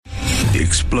The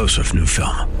explosive new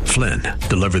film, Flynn,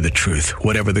 deliver the truth,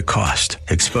 whatever the cost,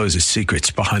 exposes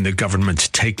secrets behind the government's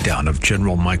takedown of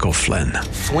General Michael Flynn.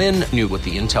 Flynn knew what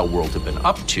the intel world had been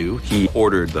up to. He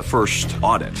ordered the first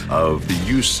audit of the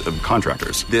use of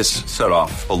contractors. This set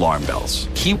off alarm bells.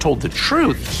 He told the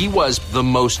truth. He was the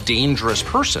most dangerous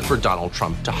person for Donald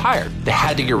Trump to hire. They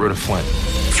had to get rid of Flynn.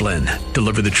 Flynn,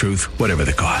 deliver the truth, whatever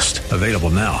the cost. Available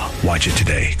now. Watch it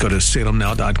today. Go to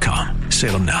salemnow.com.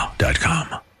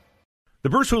 salemnow.com. The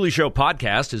Bruce Hooley Show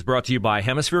podcast is brought to you by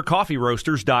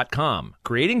HemisphereCoffeeRoasters.com.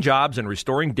 Creating jobs and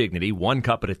restoring dignity one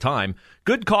cup at a time.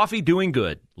 Good coffee doing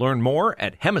good. Learn more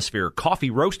at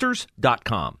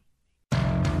HemisphereCoffeeRoasters.com.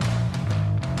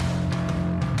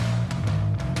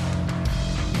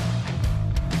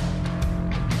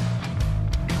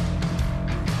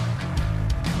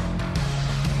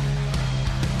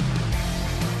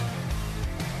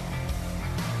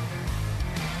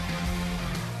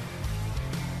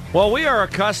 Well, we are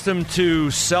accustomed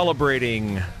to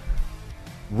celebrating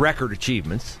record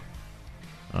achievements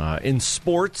in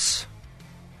sports,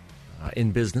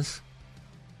 in business,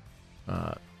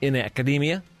 in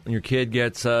academia, when your kid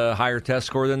gets a higher test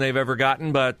score than they've ever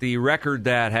gotten. But the record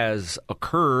that has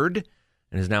occurred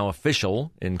and is now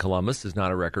official in Columbus is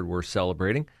not a record worth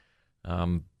celebrating.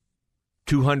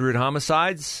 200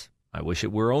 homicides. I wish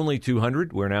it were only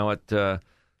 200. We're now at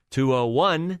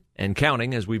 201 and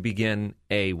counting as we begin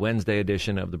a Wednesday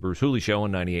edition of the Bruce Hooley Show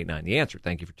on 98.9 The Answer.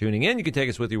 Thank you for tuning in. You can take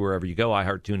us with you wherever you go.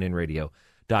 iHeart, TuneIn,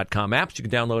 Radio.com apps. You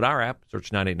can download our app.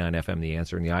 Search 98.9 FM The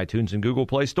Answer in the iTunes and Google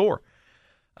Play Store.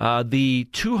 The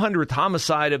 200th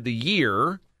homicide of the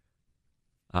year,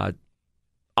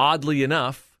 oddly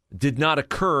enough, did not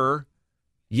occur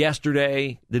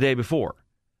yesterday, the day before.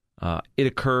 It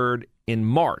occurred in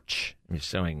March. I'm just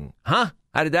saying, how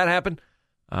did that happen?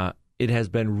 It has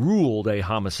been ruled a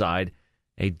homicide.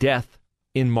 A death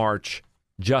in March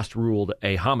just ruled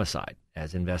a homicide,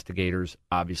 as investigators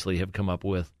obviously have come up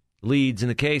with leads in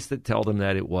the case that tell them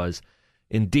that it was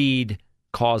indeed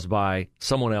caused by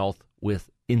someone else with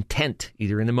intent,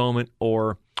 either in the moment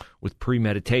or with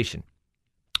premeditation.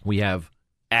 We have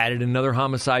added another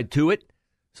homicide to it.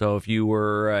 So if you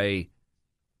were a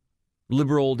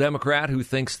liberal Democrat who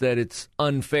thinks that it's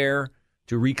unfair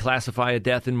to reclassify a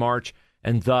death in March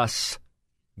and thus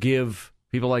give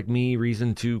people like me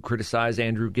reason to criticize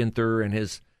Andrew Ginther and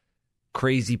his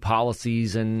crazy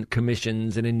policies and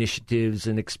commissions and initiatives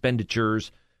and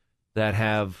expenditures that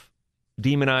have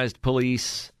demonized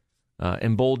police,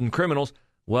 emboldened criminals,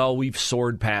 well, we've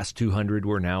soared past 200.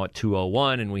 We're now at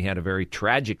 201, and we had a very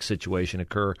tragic situation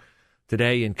occur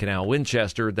today in Canal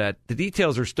Winchester that the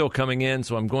details are still coming in,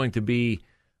 so I'm going to be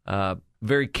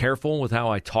very careful with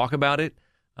how I talk about it.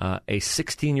 A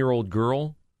 16-year-old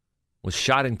girl was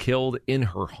shot and killed in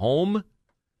her home.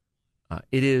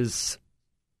 It is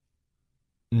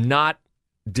not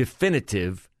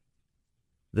definitive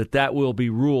that will be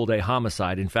ruled a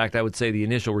homicide. In fact, I would say the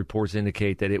initial reports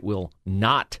indicate that it will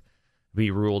not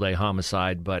be ruled a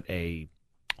homicide, but a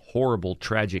horrible,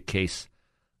 tragic case,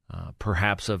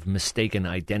 perhaps of mistaken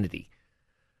identity.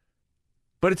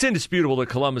 But it's indisputable that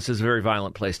Columbus is a very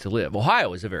violent place to live.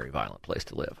 Ohio is a very violent place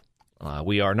to live.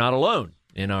 We are not alone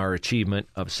in our achievement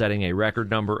of setting a record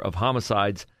number of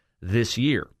homicides this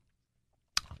year.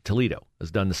 Toledo has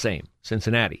done the same.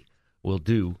 Cincinnati will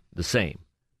do the same.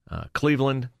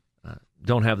 Cleveland,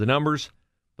 don't have the numbers,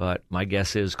 but my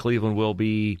guess is Cleveland will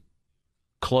be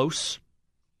close,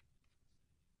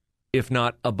 if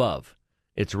not above,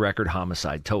 its record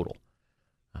homicide total.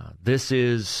 This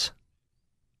is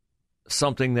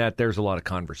something that there's a lot of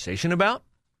conversation about,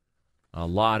 a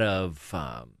lot of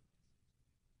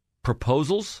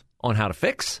proposals on how to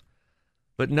fix,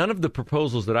 but none of the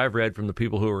proposals that I've read from the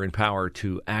people who are in power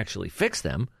to actually fix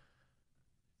them,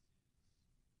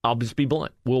 I'll just be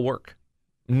blunt, will work.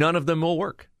 None of them will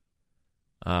work.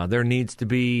 There needs to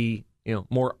be,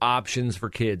 more options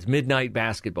for kids. Midnight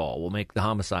basketball will make the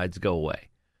homicides go away.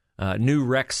 New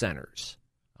rec centers,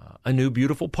 a new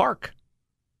beautiful park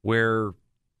where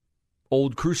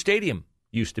old Crew Stadium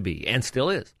used to be and still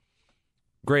is.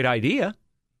 Great idea.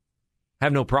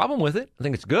 Have no problem with it. I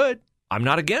think it's good. I'm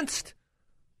not against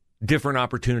different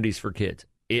opportunities for kids.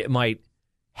 It might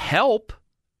help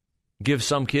give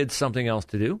some kids something else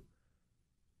to do.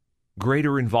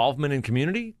 Greater involvement in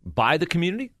community, by the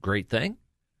community, great thing.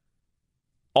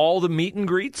 All the meet and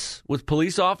greets with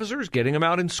police officers, getting them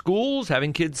out in schools,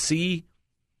 having kids see,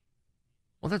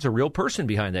 well, that's a real person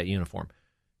behind that uniform.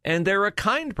 And they're a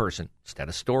kind person. Just had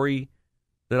a story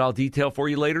that I'll detail for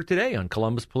you later today on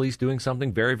Columbus Police doing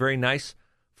something very, very nice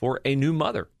for a new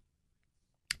mother.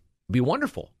 It'd be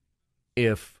wonderful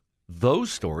if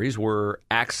those stories were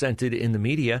accented in the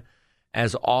media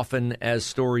as often as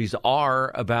stories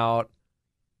are about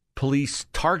police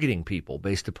targeting people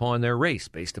based upon their race,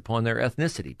 based upon their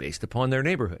ethnicity, based upon their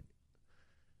neighborhood.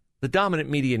 The dominant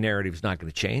media narrative is not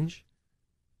going to change.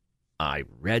 I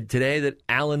read today that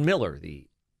Alan Miller, the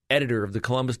editor of the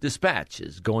Columbus Dispatch,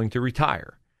 is going to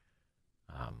retire.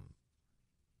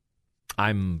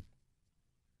 I'm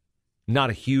not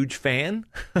a huge fan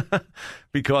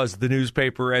because the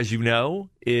newspaper, as you know,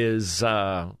 is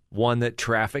one that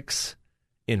traffics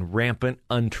in rampant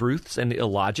untruths and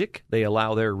illogic. They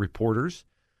allow their reporters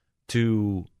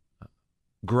to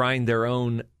grind their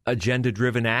own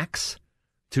agenda-driven acts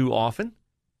too often.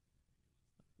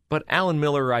 But Alan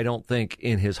Miller, I don't think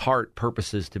in his heart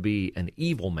purposes to be an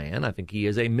evil man. I think he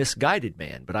is a misguided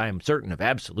man. But I am certain of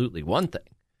absolutely one thing.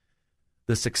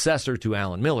 The successor to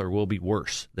Alan Miller will be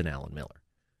worse than Alan Miller.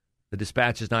 The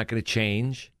Dispatch is not going to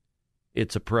change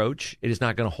its approach. It is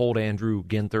not going to hold Andrew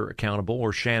Ginther accountable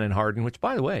or Shannon Hardin, which,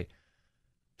 by the way,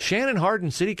 Shannon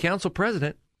Hardin, city council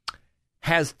president,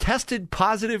 has tested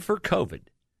positive for COVID.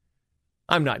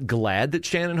 I'm not glad that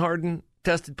Shannon Hardin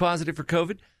tested positive for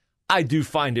COVID. I do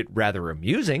find it rather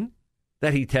amusing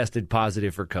that he tested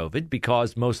positive for COVID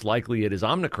because most likely it is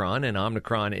Omicron, and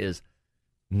Omicron is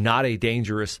not a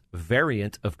dangerous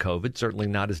variant of COVID, certainly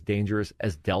not as dangerous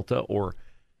as Delta or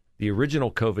the original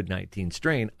COVID-19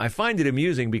 strain. I find it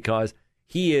amusing because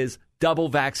he is double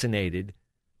vaccinated,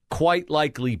 quite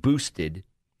likely boosted,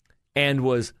 and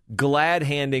was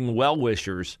glad-handing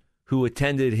well-wishers who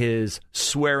attended his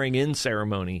swearing-in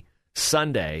ceremony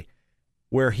Sunday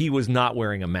where he was not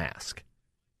wearing a mask.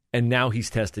 And now he's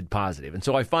tested positive. And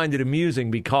so I find it amusing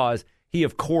because he,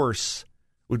 of course,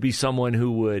 would be someone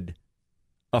who would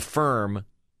affirm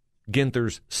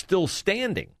Ginther's still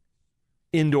standing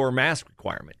indoor mask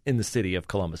requirement in the city of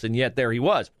Columbus. And yet there he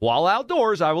was, while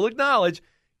outdoors, I will acknowledge,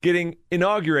 getting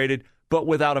inaugurated, but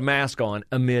without a mask on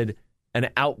amid an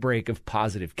outbreak of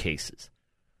positive cases.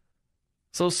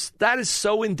 So that is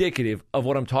so indicative of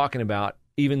what I'm talking about,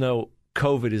 even though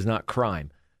COVID is not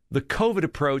crime. The COVID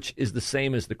approach is the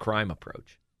same as the crime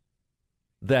approach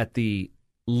that the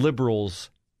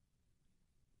liberals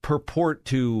purport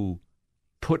to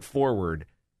put forward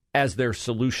as their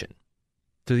solution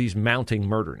to these mounting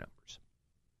murder numbers.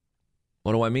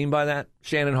 What do I mean by that?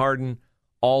 Shannon Hardin,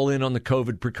 all in on the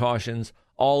COVID precautions,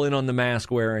 all in on the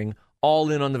mask wearing,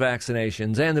 all in on the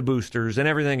vaccinations and the boosters and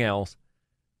everything else.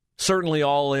 Certainly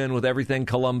all in with everything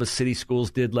Columbus City Schools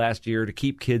did last year to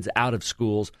keep kids out of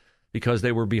schools because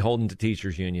they were beholden to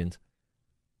teachers' unions.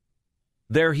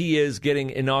 There he is getting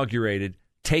inaugurated,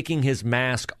 taking his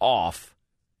mask off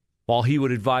while he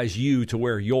would advise you to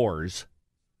wear yours.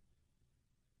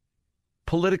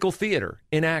 Political theater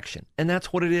in action. And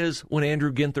that's what it is when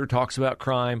Andrew Ginther talks about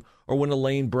crime, or when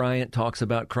Elaine Bryant talks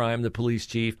about crime, the police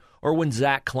chief, or when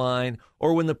Zach Klein,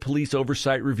 or when the Police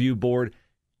Oversight Review Board,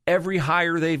 every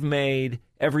hire they've made,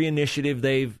 every initiative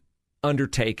they've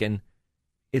undertaken,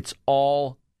 it's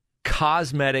all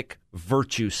cosmetic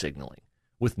virtue signaling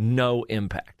with no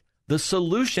impact. The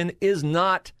solution is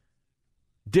not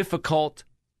difficult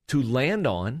to land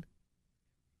on.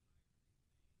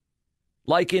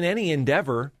 Like in any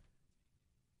endeavor,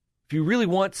 if you really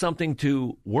want something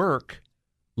to work,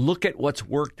 look at what's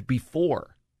worked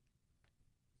before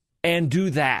and do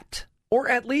that, or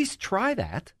at least try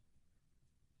that.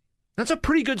 That's a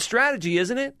pretty good strategy,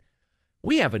 isn't it?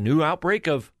 We have a new outbreak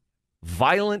of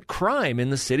violent crime in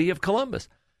the city of Columbus.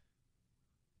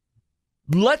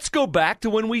 Let's go back to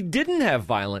when we didn't have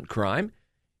violent crime,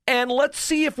 and let's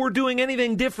see if we're doing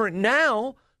anything different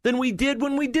now than we did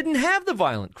when we didn't have the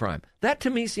violent crime. That, to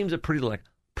me, seems a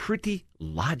pretty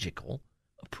logical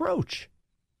approach.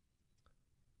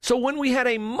 So when we had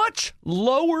a much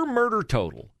lower murder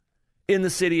total in the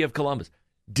city of Columbus,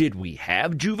 did we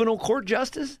have juvenile court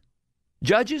judges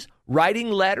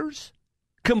writing letters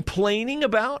complaining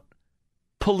about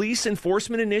police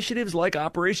enforcement initiatives like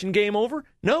Operation Game Over?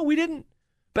 No, we didn't.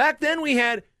 Back then we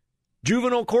had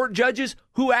juvenile court judges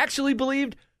who actually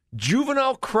believed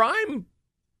juvenile crime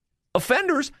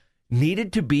offenders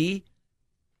needed to be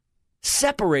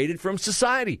separated from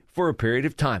society for a period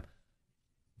of time.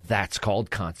 That's called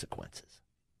consequences.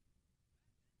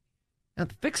 Now,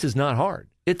 the fix is not hard.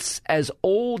 It's as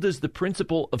old as the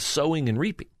principle of sowing and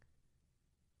reaping.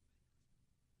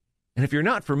 And if you're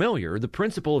not familiar, the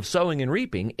principle of sowing and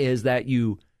reaping is that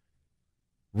you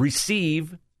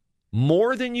receive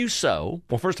more than you sow.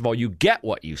 Well, first of all, you get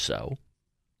what you sow.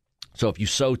 So if you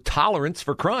sow tolerance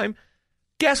for crime,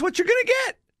 guess what you're going to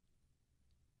get?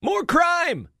 More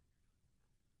crime.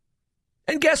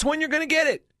 And guess when you're going to get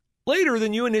it? Later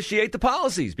than you initiate the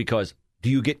policies, because Do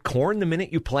you get corn the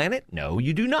minute you plant it? No,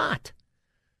 you do not.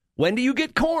 When do you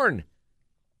get corn?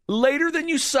 Later than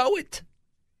you sow it.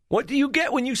 What do you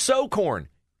get when you sow corn?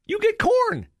 You get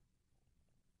corn.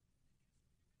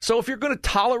 So if you're going to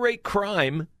tolerate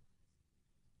crime,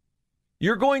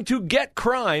 you're going to get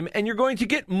crime, and you're going to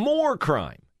get more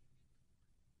crime.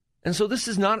 And so this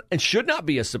is not and should not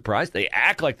be a surprise. They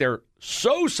act like they're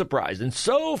so surprised and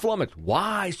so flummoxed.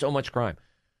 Why so much crime?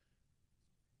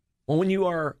 Well, when you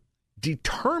are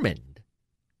determined,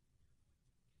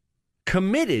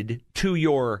 committed to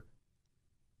your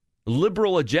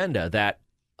liberal agenda that,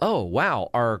 oh, wow,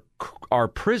 our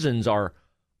prisons are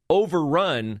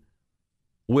overrun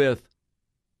with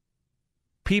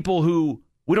people who,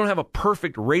 we don't have a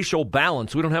perfect racial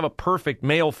balance. We don't have a perfect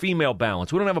male-female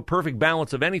balance. We don't have a perfect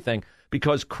balance of anything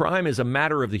because crime is a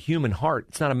matter of the human heart.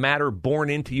 It's not a matter born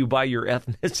into you by your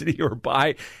ethnicity or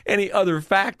by any other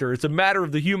factor. It's a matter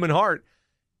of the human heart.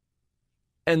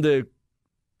 And the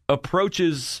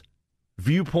approaches,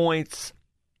 viewpoints,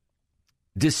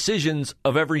 decisions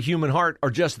of every human heart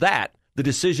are just that, the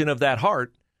decision of that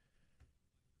heart.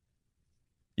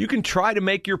 You can try to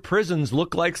make your prisons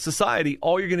look like society.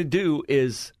 All you're going to do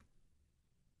is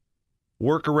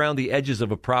work around the edges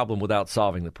of a problem without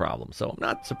solving the problem. So I'm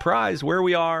not surprised where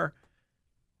we are.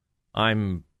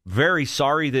 I'm very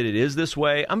sorry that it is this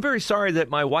way. I'm very sorry that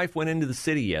my wife went into the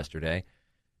city yesterday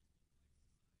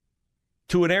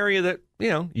to an area that,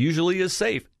 usually is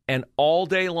safe. And all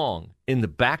day long, in the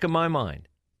back of my mind,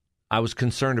 I was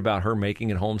concerned about her making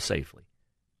it home safely.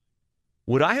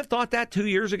 Would I have thought that 2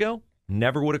 years ago?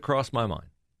 Never would have crossed my mind.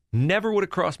 Never would have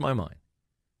crossed my mind.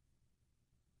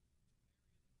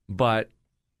 But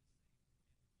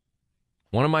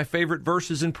one of my favorite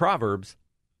verses in Proverbs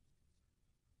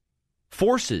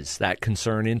forces that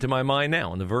concern into my mind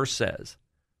now. And the verse says,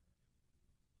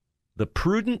 "The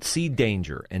prudent see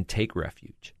danger and take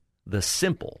refuge. The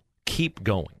simple keep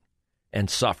going and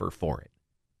suffer for it."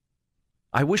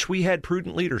 I wish we had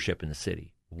prudent leadership in the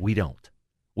city. We don't.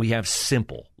 We have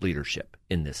simple leadership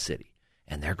in this city.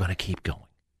 And they're going to keep going.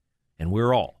 And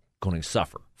we're all going to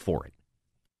suffer for it.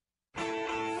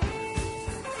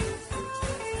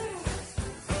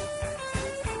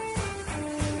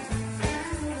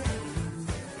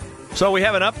 So we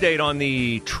have an update on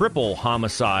the triple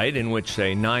homicide in which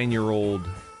a 9-year-old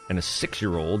and a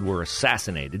 6-year-old were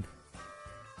assassinated.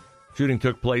 Shooting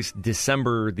took place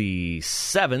December the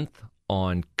 7th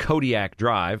on Kodiak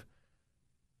Drive.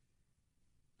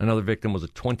 Another victim was a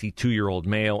 22-year-old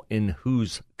male in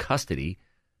whose custody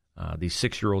the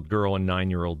 6-year-old girl and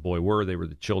 9-year-old boy were. They were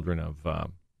the children of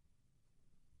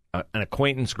an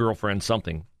acquaintance, girlfriend,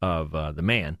 something of the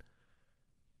man.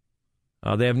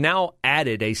 They have now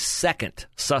added a second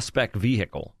suspect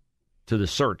vehicle to the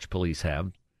search, police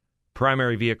have.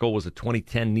 Primary vehicle was a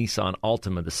 2010 Nissan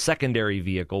Altima. The secondary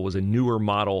vehicle was a newer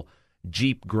model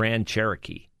Jeep Grand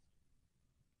Cherokee.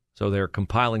 So they're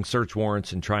compiling search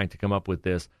warrants and trying to come up with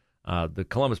this. The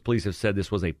Columbus police have said this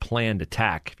was a planned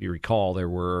attack. If you recall,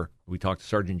 we talked to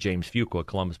Sergeant James Fuqua of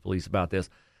Columbus police about this,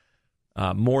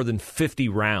 more than 50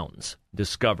 rounds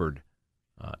discovered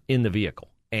in the vehicle.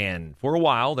 And for a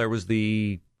while, there was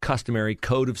the customary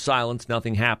code of silence.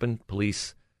 Nothing happened.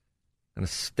 Police kind of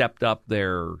stepped up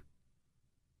their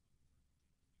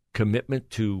commitment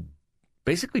to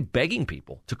basically begging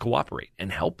people to cooperate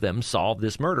and help them solve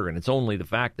this murder. And it's only the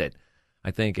fact that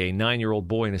I think a 9-year-old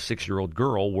boy and a 6-year-old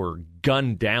girl were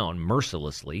gunned down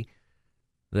mercilessly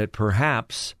that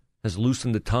perhaps has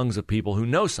loosened the tongues of people who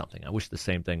know something. I wish the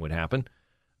same thing would happen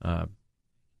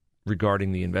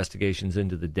regarding the investigations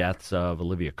into the deaths of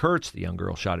Olivia Kurtz, the young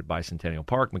girl shot at Bicentennial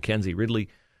Park, Mackenzie Ridley,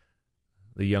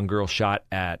 the young girl shot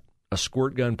at a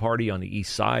squirt gun party on the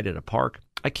east side at a park.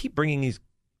 I keep bringing these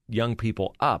young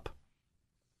people up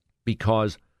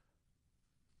because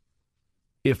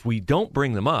if we don't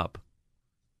bring them up,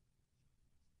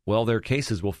 well, their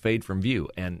cases will fade from view.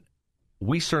 And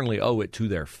we certainly owe it to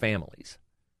their families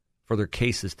for their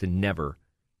cases to never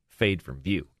fade from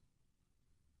view.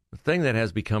 The thing that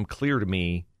has become clear to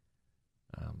me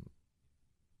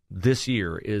this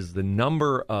year is the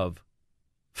number of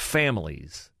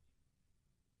families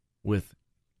with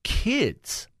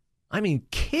kids,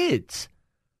 kids,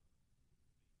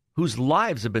 whose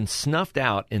lives have been snuffed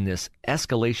out in this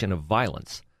escalation of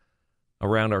violence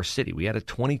around our city. We had a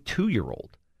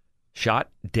 22-year-old shot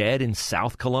dead in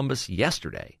South Columbus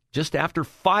yesterday, just after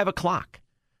 5 o'clock.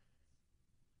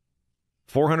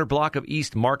 400 block of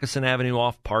East Markison Avenue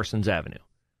off Parsons Avenue.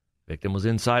 Victim was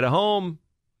inside a home.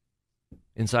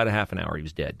 Inside a half an hour, he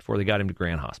was dead before they got him to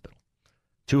Grand Hospital.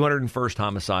 201st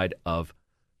homicide of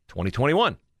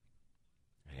 2021.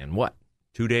 And what?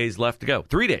 2 days left to go.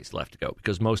 3 days left to go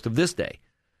because most of this day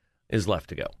is left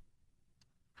to go.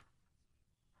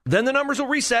 Then the numbers will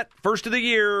reset first of the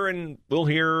year, and we'll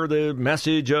hear the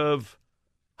message of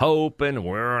hope, and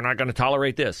we're not going to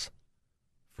tolerate this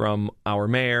from our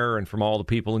mayor and from all the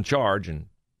people in charge. And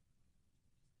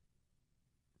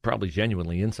probably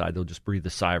genuinely inside, they'll just breathe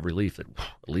a sigh of relief that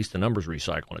at least the numbers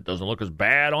recycle. It doesn't look as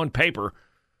bad on paper.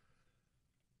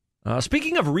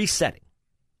 Speaking of resetting,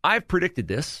 I've predicted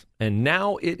this, and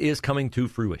now it is coming to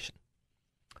fruition.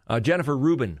 Jennifer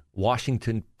Rubin,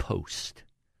 Washington Post,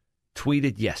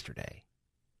 tweeted yesterday,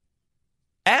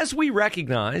 as we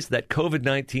recognize that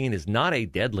COVID-19 is not a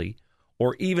deadly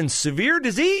or even severe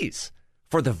disease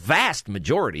for the vast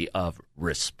majority of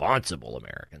responsible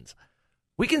Americans,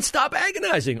 we can stop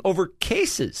agonizing over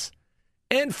cases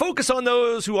and focus on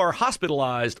those who are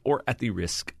hospitalized or at the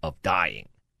risk of dying.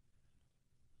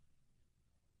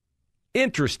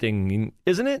 Interesting,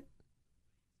 isn't it?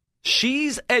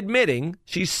 She's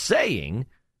saying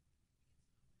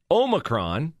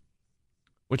Omicron,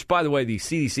 which, by the way, the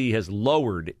CDC has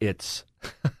lowered its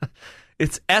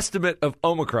estimate of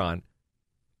Omicron,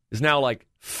 is now like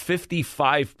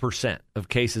 55% of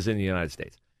cases in the United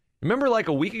States. Remember like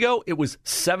a week ago, it was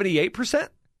 78%?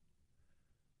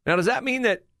 Now, does that mean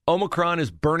that Omicron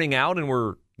is burning out and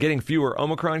we're getting fewer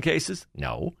Omicron cases?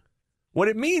 No. What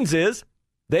it means is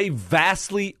they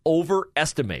vastly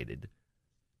overestimated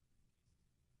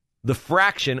the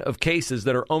fraction of cases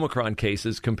that are Omicron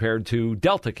cases compared to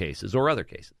Delta cases or other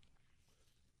cases.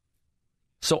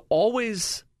 So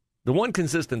always the one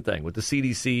consistent thing with the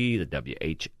CDC,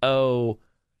 the WHO,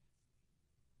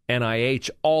 NIH,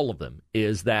 all of them,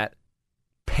 is that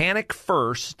panic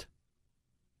first,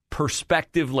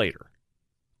 perspective later.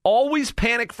 Always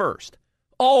panic first.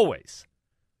 Always.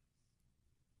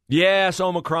 Yes,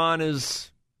 Omicron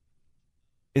is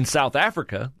in South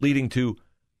Africa, leading to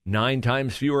 9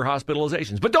 times fewer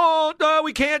hospitalizations. But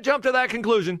we can't jump to that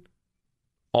conclusion.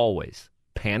 Always.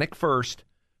 Panic first,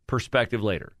 perspective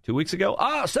later. 2 weeks ago,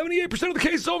 78% of the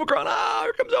cases Omicron.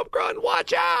 Here comes Omicron.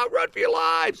 Watch out. Run for your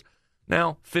lives.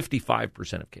 Now,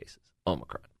 55% of cases,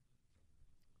 Omicron.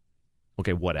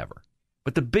 Okay, whatever.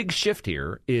 But the big shift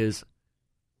here is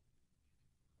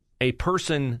a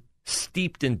person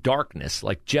steeped in darkness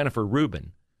like Jennifer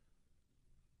Rubin,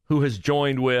 who has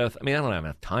joined with, I don't have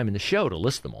enough time in the show to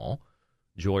list them all.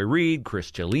 Joy Reid,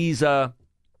 Chris Chaliza,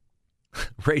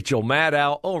 Rachel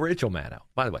Maddow. Oh, Rachel Maddow.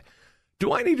 By the way,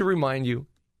 do I need to remind you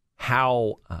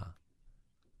how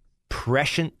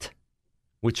prescient,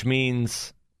 which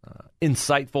means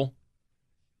insightful,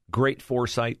 great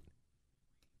foresight?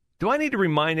 Do I need to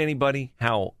remind anybody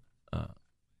how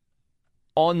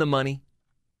on the money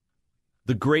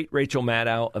the great Rachel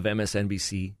Maddow of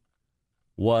MSNBC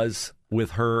was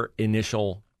with her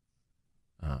initial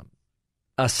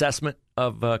assessment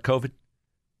of COVID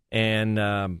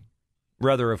and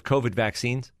rather of COVID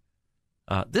vaccines?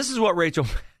 This is what Rachel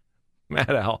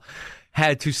Maddow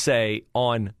had to say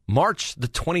on March the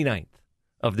 29th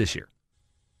of this year.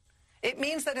 It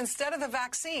means that instead of the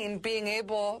vaccine being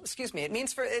able,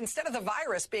 instead of the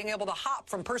virus being able to hop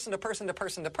from person to person to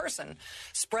person to person,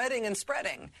 spreading and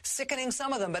spreading, sickening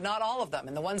some of them, but not all of them.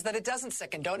 And the ones that it doesn't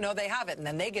sicken don't know they have it. And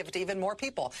then they give it to even more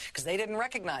people because they didn't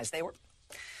recognize they were,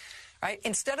 right?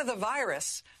 Instead of the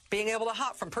virus being able to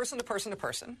hop from person to person to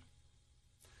person,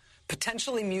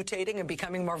 potentially mutating and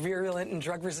becoming more virulent and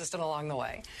drug resistant along the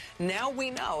way. Now we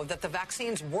know that the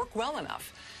vaccines work well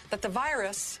enough that the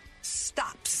virus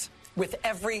stops with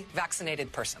every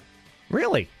vaccinated person.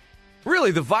 Really?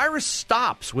 Really? The virus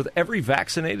stops with every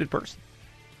vaccinated person?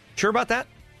 Sure about that?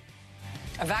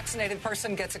 A vaccinated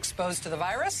person gets exposed to the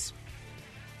virus.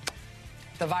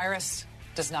 The virus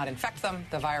does not infect them.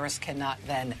 The virus cannot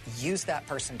then use that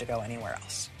person to go anywhere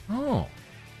else. Oh.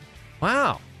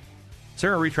 Wow. Is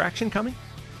there a retraction coming?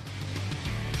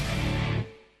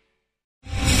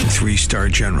 3-star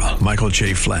General Michael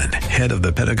J. Flynn, head of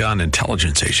the Pentagon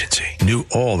Intelligence Agency, knew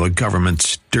all the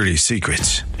government's dirty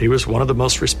secrets. He was one of the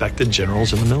most respected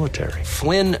generals in the military.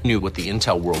 Flynn knew what the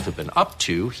intel world had been up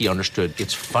to. He understood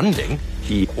its funding.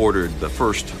 He ordered the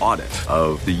first audit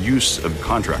of the use of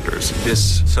contractors.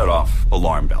 This set off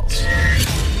alarm bells.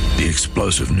 The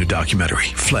explosive new documentary,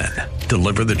 Flynn,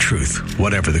 Deliver the Truth,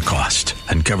 Whatever the Cost,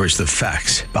 uncovers the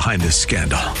facts behind this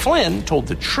scandal. Flynn told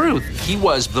the truth. He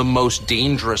was the most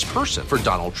dangerous person for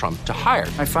Donald Trump to hire.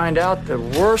 I find out the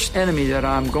worst enemy that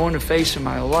I'm going to face in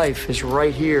my life is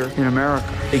right here in America.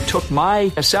 They took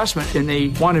my assessment and they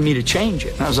wanted me to change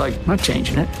it. And I was like, I'm not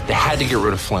changing it. They had to get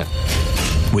rid of Flynn.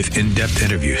 With in-depth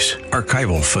interviews,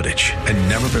 archival footage, and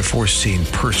never-before-seen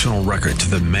personal records of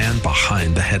the man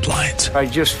behind the headlines. I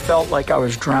just felt like I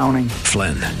was drowning.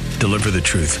 Flynn, deliver the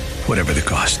truth, whatever the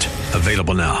cost.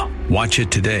 Available now. Watch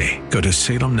it today. Go to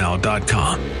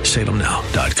salemnow.com.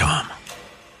 salemnow.com.